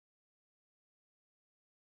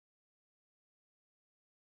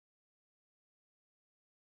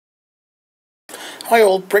Hi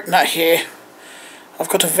all, Bricknut here. I've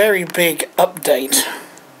got a very big update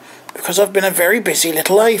because I've been a very busy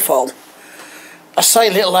little AFOL. I say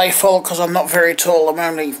little AFOL because I'm not very tall, I'm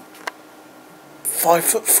only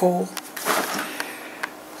 5'4".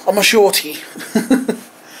 I'm a shorty.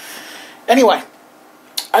 Anyway,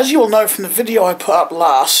 as you all know from the video I put up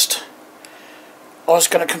last, I was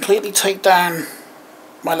going to completely take down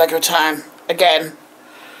my Lego town again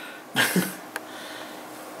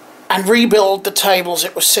and rebuild the tables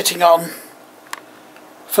it was sitting on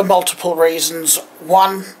for multiple reasons.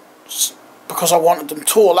 One, because I wanted them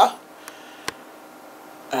taller.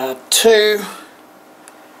 Two,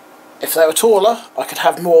 if they were taller, I could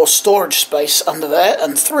have more storage space under there.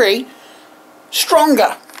 And three,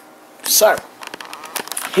 stronger. So,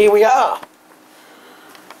 here we are.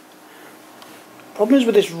 Problem is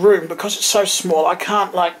with this room, because it's so small, I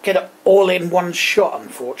can't get it all in one shot,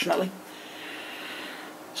 unfortunately.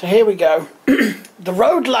 So here we go. The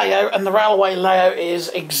road layout and the railway layout is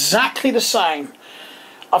exactly the same.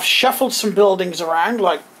 I've shuffled some buildings around,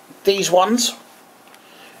 like these ones.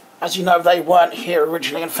 As you know, they weren't here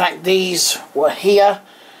originally. In fact, these were here.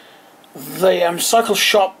 The cycle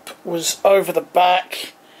shop was over the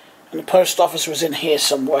back, and the post office was in here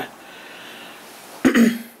somewhere.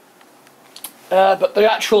 But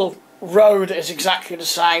the actual road is exactly the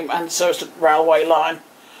same, and so is the railway line.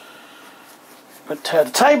 But the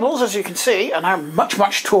tables, as you can see, are now much,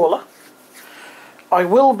 much taller. I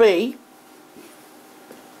will be,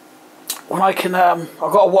 when I can, I've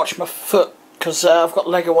got to watch my foot, because I've got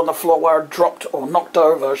Lego on the floor where I dropped, or knocked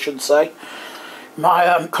over, I should say,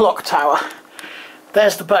 my clock tower.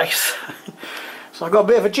 There's the base. So I've got a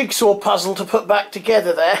bit of a jigsaw puzzle to put back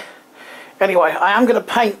together there. Anyway, I am going to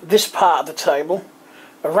paint this part of the table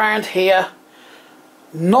around here.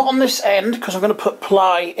 Not on this end, because I'm going to put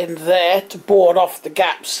ply in there to board off the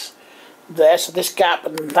gaps there, so this gap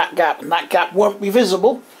and that gap won't be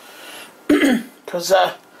visible. Because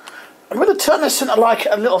I'm going to turn this into like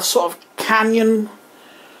a little sort of canyon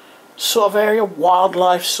sort of area,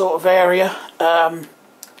 wildlife sort of area.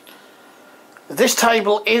 This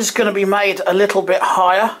table is going to be made a little bit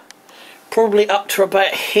higher, probably up to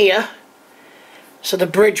about here. So the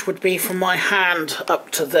bridge would be from my hand up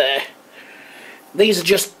to there. These are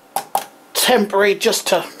just temporary, just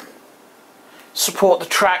to support the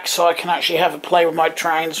track so I can actually have a play with my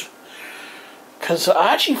trains. Because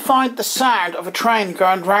I actually find the sound of a train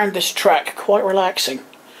going round this track quite relaxing.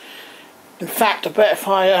 In fact, I bet if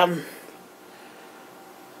I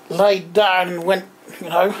laid down and went, you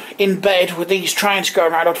know, in bed with these trains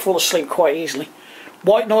going around, I'd fall asleep quite easily.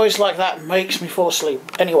 White noise like that makes me fall asleep.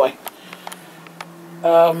 Anyway,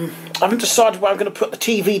 I haven't decided where I'm going to put the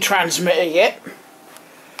TV transmitter yet.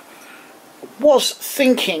 Was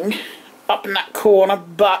thinking up in that corner,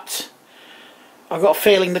 but I've got a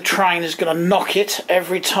feeling the train is going to knock it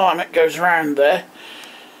every time it goes round there,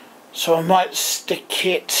 so I might stick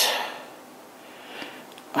it.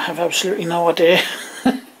 I have absolutely no idea.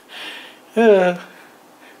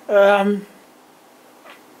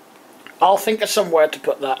 I'll think of somewhere to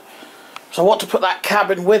put that. So I want to put that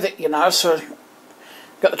cabin with it, you know, so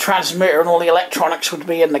got the transmitter and all the electronics would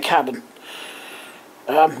be in the cabin.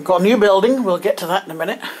 Got a new building, we'll get to that in a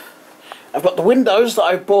minute. I've got the windows that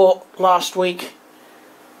I bought last week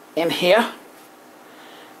in here.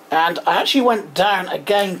 And I actually went down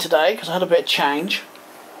again today because I had a bit of change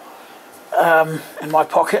in my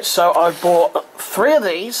pocket. So I bought 3 of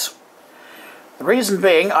these. The reason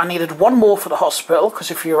being I needed 1 more for the hospital,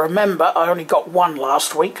 because if you remember I only got 1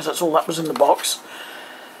 last week because that's all that was in the box.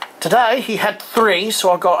 Today he had 3,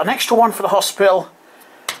 so I got an extra 1 for the hospital.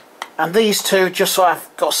 And these 2 just so I've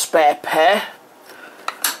got a spare pair,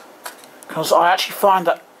 because I actually find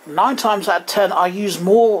that 9 times out of 10 I use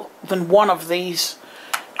more than 1 of these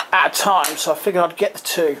at a time, so I figured I'd get the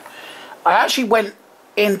 2. I actually went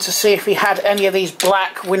in to see if he had any of these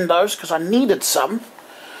black windows, because I needed some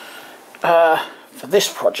for this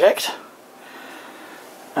project,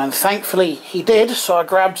 and thankfully he did, so I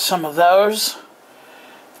grabbed some of those.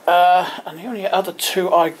 And the only other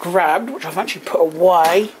 2 I grabbed, which I've actually put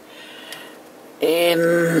away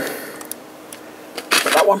in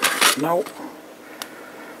that one, no,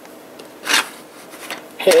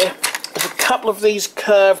 here, there's a couple of these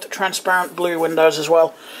curved transparent blue windows as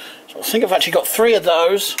well. So I think I've actually got 3 of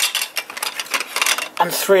those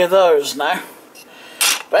and 3 of those now.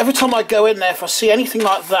 But every time I go in there, if I see anything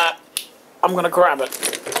like that, I'm going to grab it,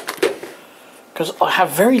 because I have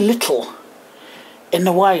very little in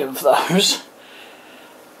the way of those.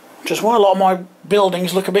 Which is why a lot of my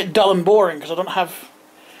buildings look a bit dull and boring, because I don't have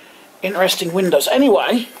interesting windows.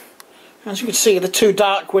 Anyway, As you can see, the two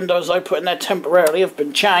dark windows I put in there temporarily have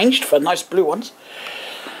been changed for nice blue ones.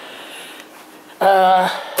 I'm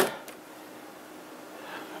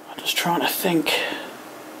just trying to think.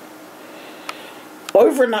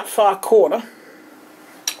 Over in that far corner,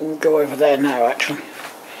 we'll go over there now actually,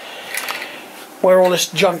 where all this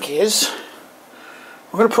junk is,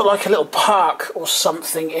 I'm going to put like a little park or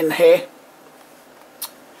something in here,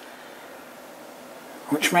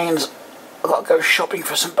 which means I've got to go shopping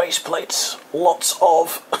for some base plates, lots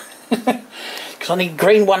of, because I need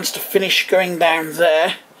green ones to finish going down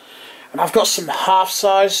there, and I've got some half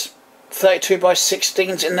size 32 by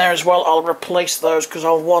 16s in there as well. I'll replace those because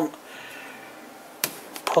I'll want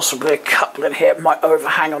possibly a couple in here. It might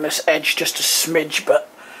overhang on this edge just a smidge, but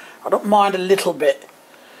I don't mind a little bit.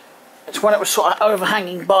 It's when it was sort of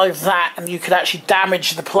overhanging by that and you could actually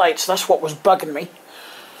damage the plates. That's what was bugging me.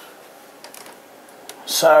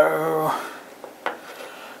 So,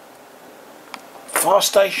 fire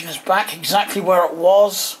station is back exactly where it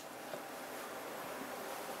was.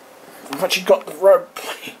 I've actually got the road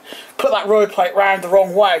plate, put that road plate round the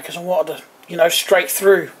wrong way because I wanted to, you know, straight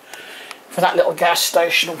through for that little gas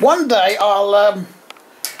station. One day I'll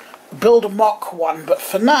build a MOC one, but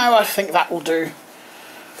for now I think that will do.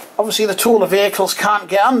 Obviously the taller vehicles can't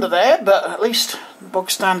get under there, but at least the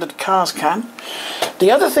bog standard cars can.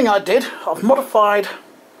 The other thing I did, I've modified,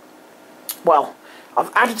 well,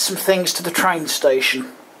 I've added some things to the train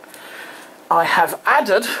station. I have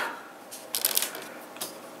added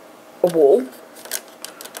a wall,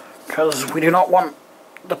 because we do not want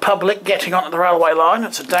the public getting onto the railway line.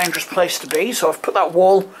 It's a dangerous place to be, so I've put that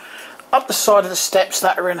wall up the side of the steps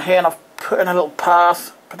that are in here, and I've put in a little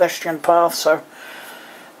path, pedestrian path, so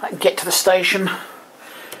I can get to the station.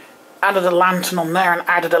 Added a lantern on there and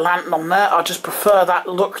added a lantern on there. I just prefer that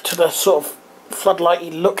look to the sort of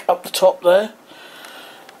floodlighty look up the top there.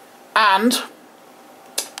 And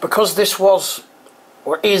because this was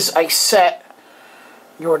or is a set,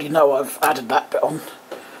 you already know I've added that bit on.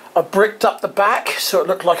 I bricked up the back so it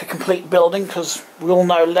looked like a complete building, because we all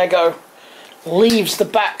know Lego leaves the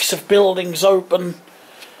backs of buildings open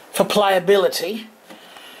for playability.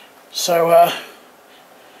 So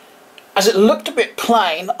as it looked a bit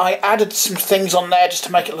plain, I added some things on there just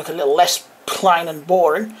to make it look a little less plain and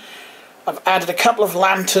boring. I've added a couple of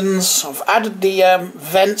lanterns, I've added the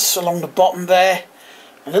vents along the bottom there,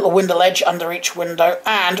 a little window ledge under each window,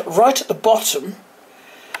 and right at the bottom,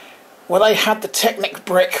 where they had the Technic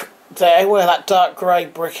brick there, where that dark grey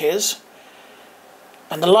brick is,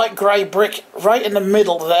 and the light grey brick right in the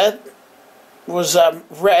middle there was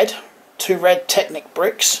red, two red Technic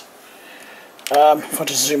bricks. If I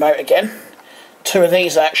just zoom out again, two of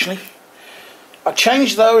these actually. I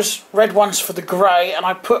changed those red ones for the grey, and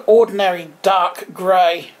I put ordinary dark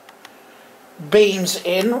grey beams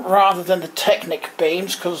in rather than the Technic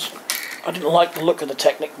beams, because I didn't like the look of the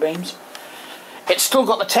Technic beams. It's still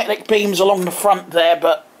got the Technic beams along the front there,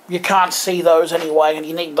 but you can't see those anyway, and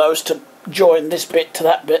you need those to join this bit to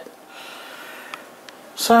that bit.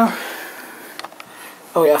 So,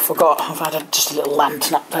 oh yeah, I forgot, I've added just a little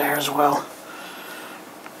lantern up there as well.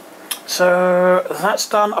 So that's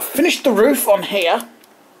done. I've finished the roof on here.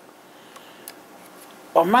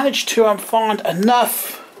 I managed to find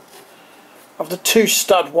enough of the 2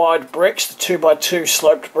 stud wide bricks, the 2x2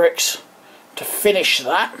 sloped bricks, to finish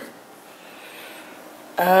that.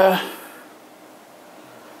 I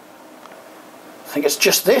think it's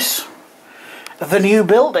just this. The new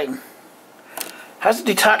building has a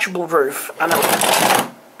detachable roof, and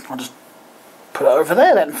I'll just put it over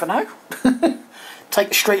there then for now. Take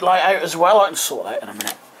the street light out as well. I can sort that in a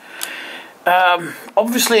minute.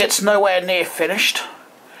 Obviously it's nowhere near finished,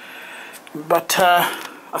 but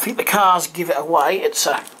I think the cars give it away. It's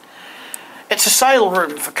a sale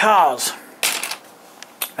room for cars,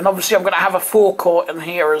 and obviously I'm going to have a forecourt in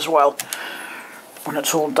here as well when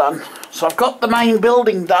it's all done. So I've got the main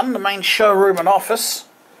building done, the main showroom and office.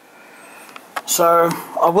 So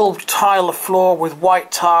I will tile the floor with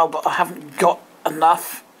white tile, but I haven't got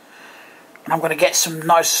enough. And I'm going to get some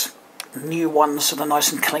nice new ones so they're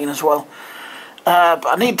nice and clean as well. But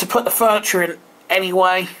I need to put the furniture in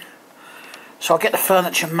anyway. So I'll get the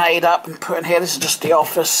furniture made up and put in here. This is just the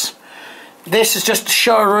office. This is just the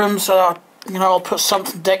showroom, so I'll put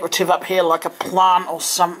something decorative up here, like a plant or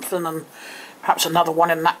something, and perhaps another one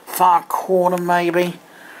in that far corner maybe.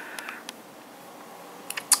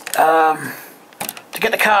 To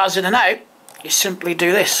get the cars in and out, you simply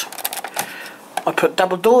do this. I put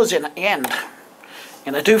double doors in at the end,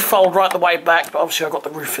 and they do fold right the way back, but obviously I've got the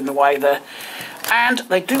roof in the way there, and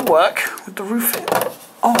they do work with the roof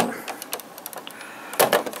on.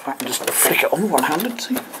 If I can just flick it on one-handed,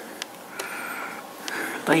 see?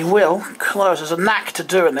 they will close. There's a knack to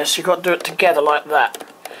doing this. You've got to do it together like that.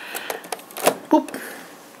 Boop.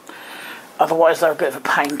 Otherwise they're a bit of a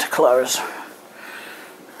pain to close.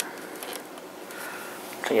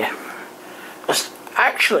 So yeah.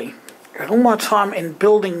 Actually, in all my time in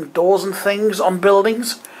building doors and things on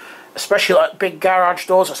buildings, especially like big garage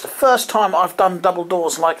doors, that's the first time I've done double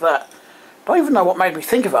doors like that. I don't even know what made me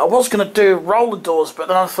think of it. I was going to do roller doors, but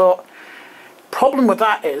then I thought, problem with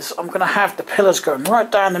that is I'm going to have the pillars going right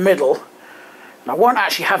down the middle, and I won't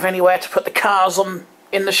actually have anywhere to put the cars on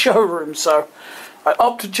in the showroom, so I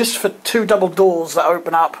opted just for 2 double doors that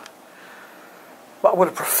open up. But I would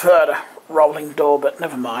have preferred a rolling door, but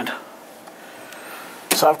never mind.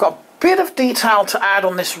 So I've got a bit of detail to add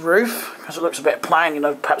on this roof, because it looks a bit plain, you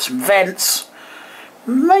know, perhaps some vents,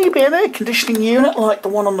 maybe an air conditioning unit like the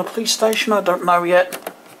one on the police station, I don't know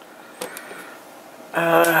yet.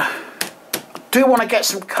 Do want to get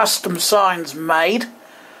some custom signs made.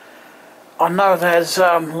 I know there's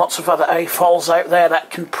lots of other AFOLs out there that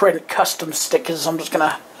can print custom stickers. I'm just going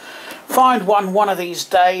to find one of these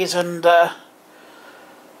days, and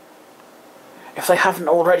if they haven't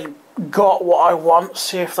already got what I want,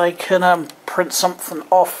 see if they can print something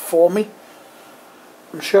off for me.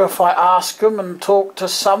 I'm sure if I ask them and talk to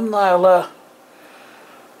some, they'll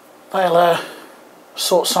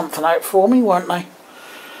sort something out for me, won't they?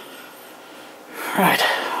 Right,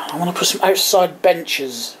 I want to put some outside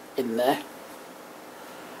benches in there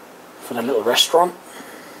for the little restaurant.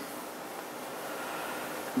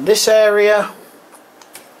 This area,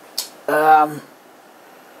 haven't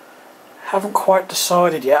quite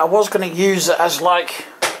decided yet. I was going to use it as like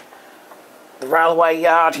the railway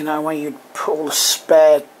yard, you know, where you put all the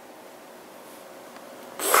spare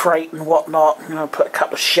freight and whatnot, you know, put a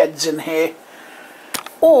couple of sheds in here.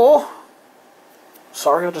 Or,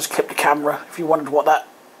 sorry, I just clipped the camera if you wondered what that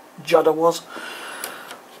judder was.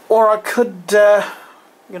 Or I could,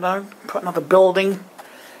 you know, put another building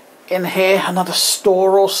in here, another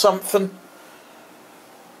store or something.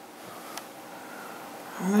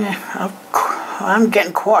 Yeah, I'm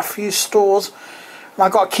getting quite a few stores. And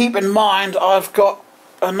I've got to keep in mind I've got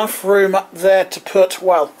enough room up there to put,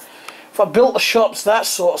 well, if I built the shops that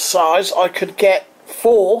sort of size, I could get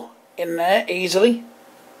 4 in there easily.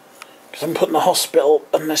 Because I'm putting the hospital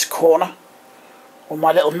in this corner. Or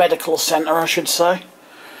my little medical centre, I should say.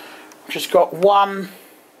 Just got 1,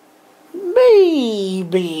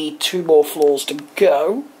 maybe 2 more floors to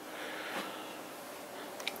go.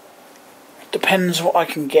 Depends what I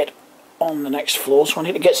can get on the next floor, so I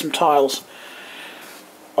need to get some tiles.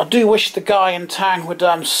 I do wish the guy in town would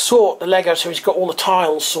sort the Lego so he's got all the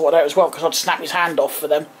tiles sorted out as well, because I'd snap his hand off for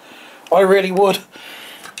them. I really would.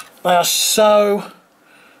 They are so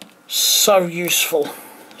useful.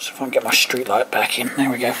 So if I can get my street light back in, there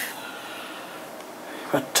we go.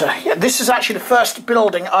 But yeah, this is actually the first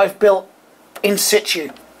building I've built in situ,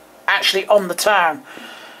 actually on the town,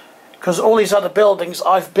 because all these other buildings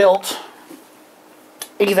I've built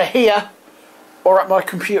either here or at my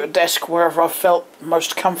computer desk, wherever I've felt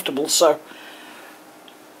most comfortable. So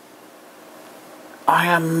I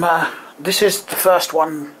am this is the first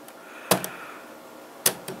one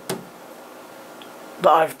that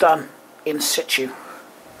I've done in situ.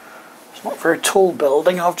 It's not a very tall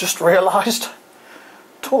building, I've just realised.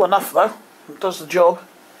 Tall enough though, it does the job.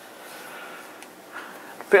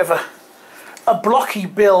 A bit of a blocky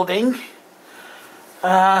building.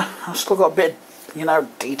 I've still got a bit of, you know,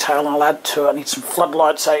 detail I'll add to it. I need some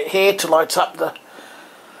floodlights out here to light up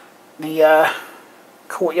the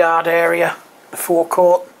courtyard area, the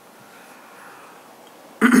forecourt.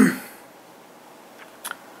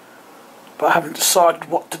 But I haven't decided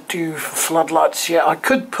what to do for floodlights yet. I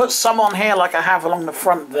could put some on here like I have along the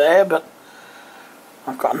front there, but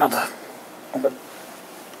I've got another. I'm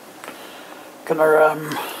gonna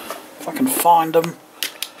if I can find them.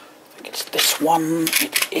 I think it's this one.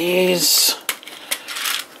 It is.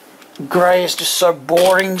 Grey is just so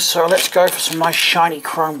boring, so let's go for some nice shiny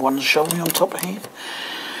chrome ones, shall we, on top of here.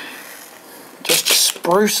 Just to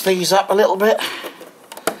spruce these up a little bit.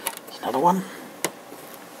 There's another one.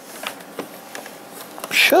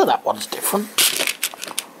 I'm sure that one's different.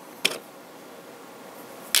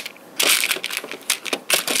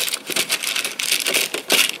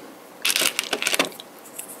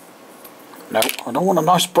 No, I don't want a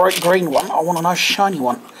nice bright green one, I want a nice shiny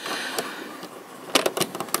one.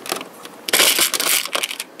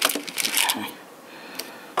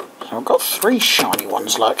 I've got 3 shiny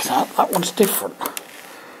ones like that. That one's different.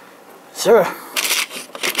 Is there a...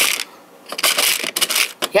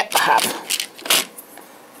 Yep, I have.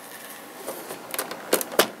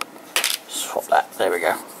 Swap that. There we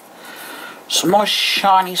go. some nice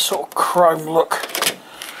shiny sort of chrome look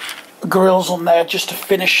grills on there just to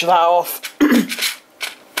finish that off.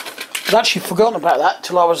 I'd actually forgotten about that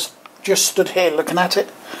till I was just stood here looking at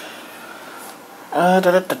it. I'm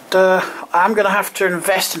going to have to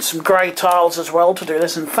invest in some grey tiles as well to do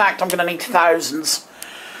this. In fact, I'm going to need thousands,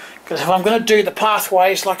 because if I'm going to do the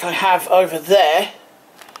pathways like I have over there,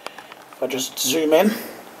 if I just zoom in,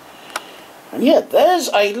 and yeah, there's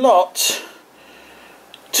a lot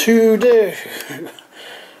to do.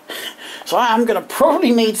 So I am going to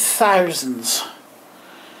probably need thousands.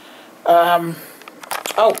 Oh,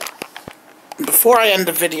 before I end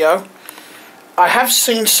the video, I have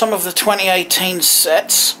seen some of the 2018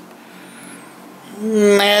 sets.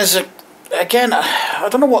 There's again, I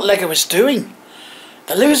don't know what LEGO is doing.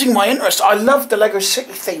 They're losing my interest. I love the LEGO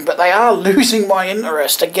City theme, but they are losing my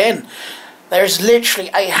interest again. There's literally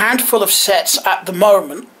a handful of sets at the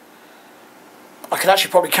moment. I could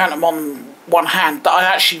actually probably count them on one hand that I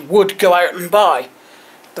actually would go out and buy.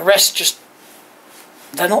 The rest just,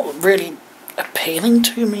 they're not really appealing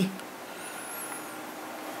to me.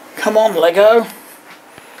 Come on, LEGO. You're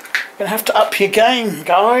going to have to up your game,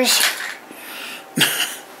 guys.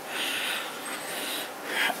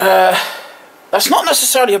 That's not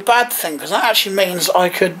necessarily a bad thing, because that actually means I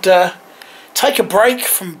could take a break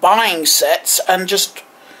from buying sets and just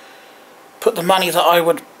put the money that I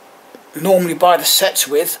would normally buy the sets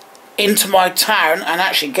with into my town and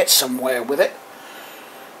actually get somewhere with it.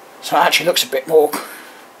 So it actually looks a bit more,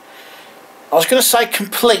 I was going to say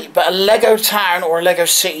complete, but a LEGO town or a LEGO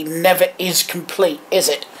city never is complete, is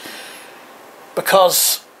it?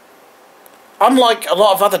 Because unlike a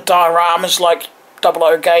lot of other dioramas like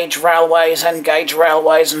 00 gauge railways, N gauge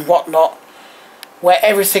railways and whatnot, where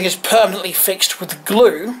everything is permanently fixed with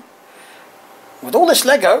glue, with all this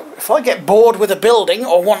LEGO, if I get bored with a building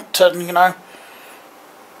or want to, you know,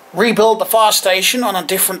 rebuild the fire station on a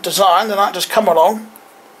different design, then I just come along,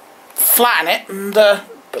 flatten it and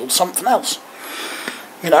build something else.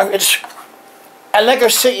 You know, it's a LEGO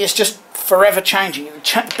city is just forever changing. You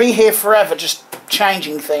be here forever, just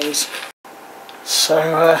changing things.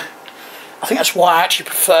 So I think that's why I actually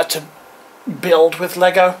prefer to build with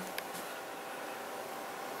LEGO.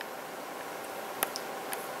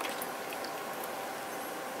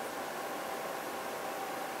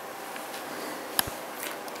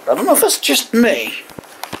 I don't know if that's just me,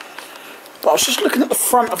 but I was just looking at the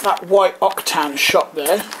front of that white Octane shop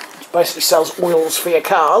there, which basically sells oils for your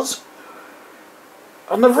cars,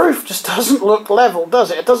 and the roof just doesn't look level,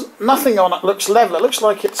 does it? It doesn't. Nothing on it looks level. It looks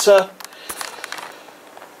like it's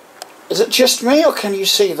is it just me, or can you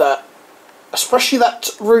see that? Especially that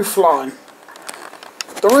roof line.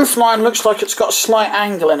 The roof line looks like it's got a slight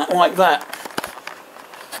angle in it, like that.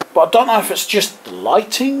 But I don't know if it's just the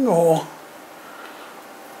lighting or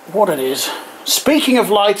what it is. Speaking of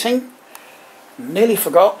lighting, nearly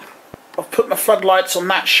forgot, I've put my floodlights on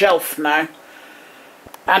that shelf now,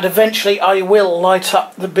 and eventually I will light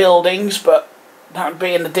up the buildings, but that would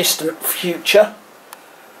be in the distant future.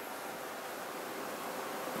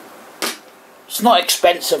 It's not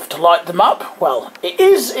expensive to light them up. Well, it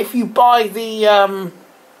is if you buy the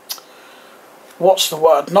what's the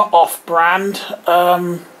word, not off-brand,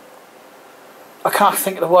 I can't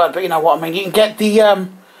think of the word, but you know what I mean. You can get the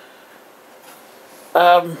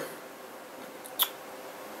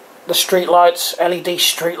street lights, LED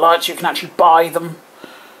street lights. You can actually buy them.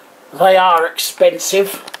 They are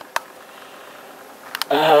expensive,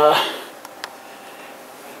 but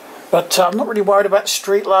I'm not really worried about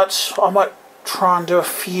street lights. I might try and do a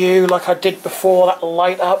few like I did before, that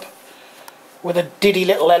light up with a diddy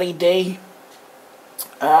little LED.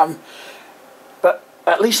 But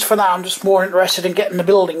at least for now I'm just more interested in getting the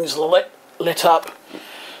buildings lit up.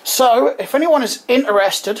 So if anyone is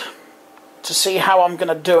interested to see how I'm going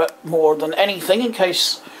to do it more than anything, in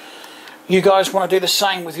case you guys want to do the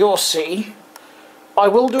same with your city, I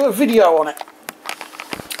will do a video on it,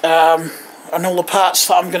 and all the parts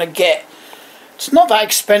that I'm going to get. It's not that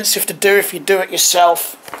expensive to do if you do it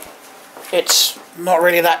yourself. It's not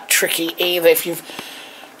really that tricky either if you've,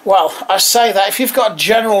 well, I say that if you've got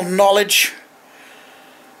general knowledge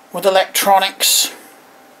with electronics,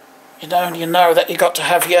 you know that you've got to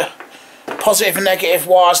have your positive and negative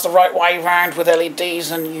wires the right way round with LEDs,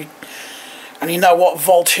 and you know what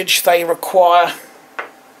voltage they require,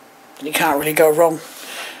 and you can't really go wrong.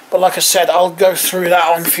 But like I said, I'll go through that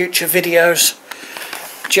on future videos,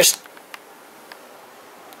 just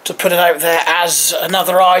to put it out there as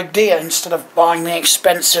another idea instead of buying the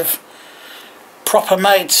expensive proper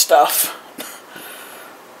made stuff.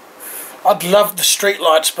 I'd love the street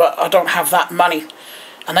lights, but I don't have that money.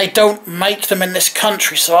 and they don't make them in this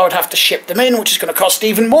country, so I would have to ship them in, which is going to cost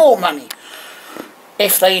even more money.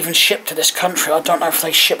 If they even ship to this country. I don't know if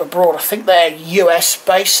they ship abroad. I think they're US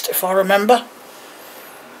based, if I remember.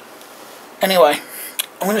 Anyway,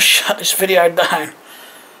 I'm going to shut this video down.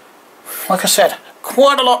 Like I said,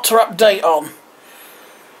 quite a lot to update on.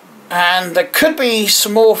 And there could be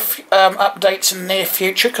some more updates in the near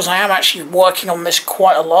future, because I am actually working on this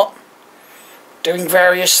quite a lot. Doing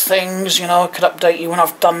various things, you know. I could update you when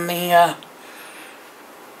I've done the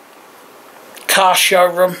car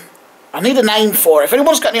showroom. I need a name for it. If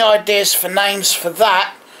anyone's got any ideas for names for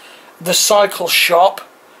that, the cycle shop,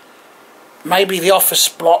 maybe the office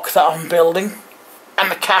block that I'm building,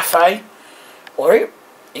 and the cafe, or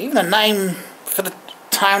even a name for the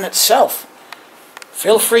town itself,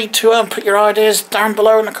 feel free to put your ideas down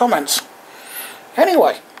below in the comments.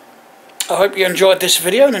 Anyway, I hope you enjoyed this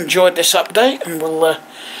video and enjoyed this update, and we'll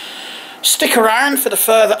stick around for the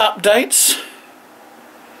further updates.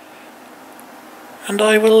 And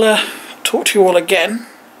I will talk to you all again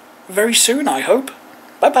very soon, I hope.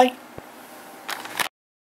 Bye bye.